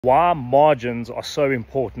why margins are so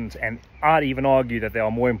important, and I'd even argue that they are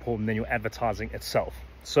more important than your advertising itself.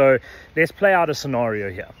 So let's play out a scenario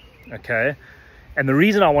here, okay? And the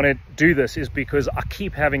reason I want to do this is because I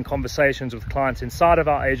keep having conversations with clients inside of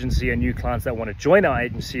our agency and new clients that want to join our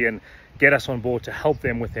agency and get us on board to help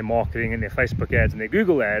them with their marketing and their Facebook ads and their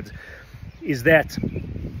Google ads, is that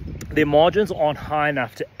their margins aren't high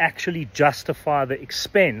enough to actually justify the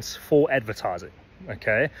expense for advertising,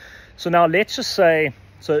 okay? So now let's just say,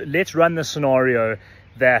 let's run the scenario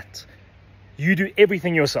that you do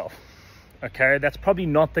everything yourself, okay? That's probably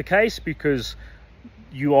not the case because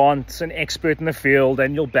you aren't an expert in the field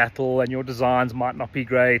and you'll battle and your designs might not be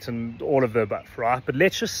great and all of the above, right? But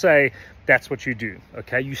let's just say that's what you do,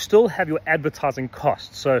 okay? You still have your advertising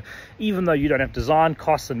costs. So even though you don't have design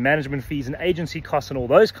costs and management fees and agency costs and all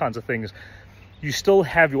those kinds of things, you still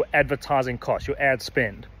have your advertising costs, your ad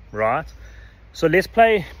spend, right? So let's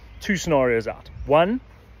play two scenarios out. One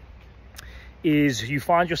is you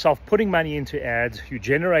find yourself putting money into ads, you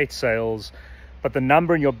generate sales, but the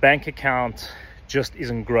number in your bank account just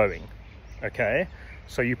isn't growing, okay?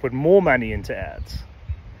 So you put more money into ads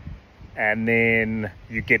and then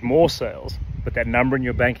you get more sales, but that number in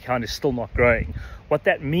your bank account is still not growing. What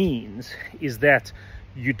that means is that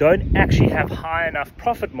you don't actually have high enough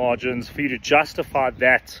profit margins for you to justify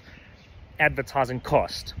that advertising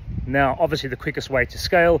cost. Now, obviously the quickest way to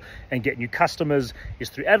scale and get new customers is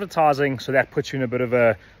through advertising, so that puts you in a bit of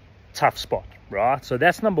a tough spot, right? So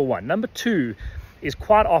that's number one. Number two is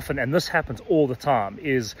quite often, and this happens all the time,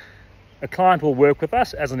 is a client will work with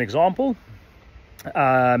us as an example,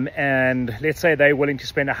 and let's say they're willing to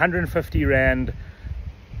spend 150 Rand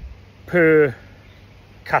per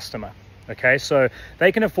customer, okay? So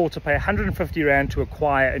they can afford to pay 150 Rand to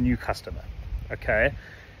acquire a new customer, okay?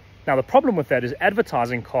 Now the problem with that is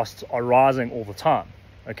advertising costs are rising all the time,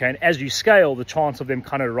 okay? And as you scale, the chance of them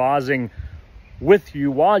kind of rising with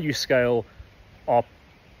you while you scale are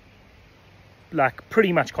like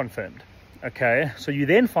pretty much confirmed, okay? So you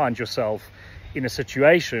then find yourself in a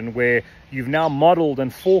situation where you've now modeled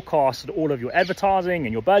and forecasted all of your advertising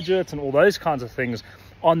and your budget and all those kinds of things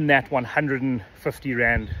on that 150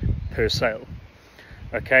 Rand per sale,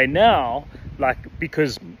 okay? Now,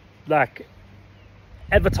 because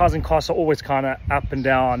advertising costs are always kind of up and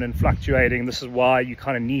down and fluctuating. This is why you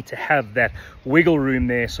kind of need to have that wiggle room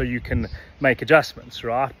there so you can make adjustments,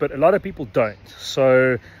 right? But a lot of people don't.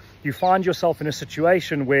 So you find yourself in a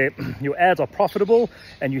situation where your ads are profitable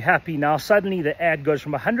and you're happy. Now suddenly the ad goes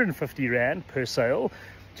from 150 Rand per sale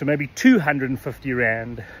to maybe 250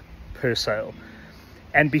 Rand per sale.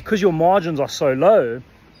 And because your margins are so low,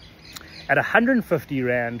 at 150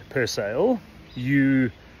 Rand per sale,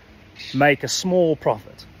 you make a small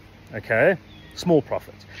profit, okay? Small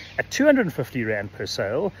profit. At 250 Rand per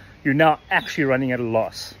sale, you're now actually running at a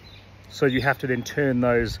loss. So you have to then turn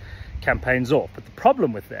those campaigns off. But the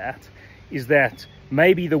problem with that is that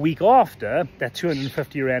maybe the week after, that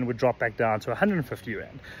 250 Rand would drop back down to 150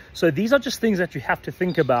 Rand. So these are just things that you have to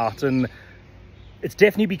think about, and it's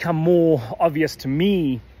definitely become more obvious to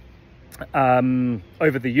me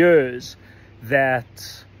over the years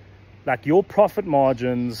that like your profit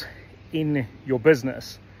margins in your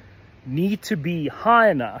business need to be high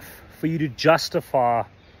enough for you to justify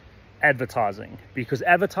advertising, because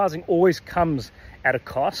advertising always comes at a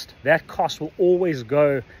cost. That cost will always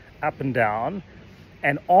go up and down,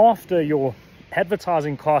 and after your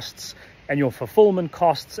advertising costs and your fulfillment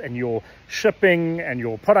costs and your shipping and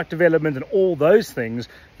your product development and all those things,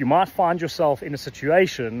 you might find yourself in a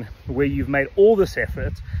situation where you've made all this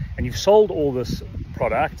effort and you've sold all this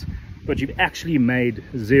product, but you've actually made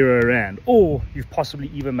 0 Rand, or you've possibly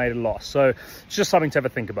even made a loss. So it's just something to have a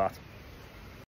think about.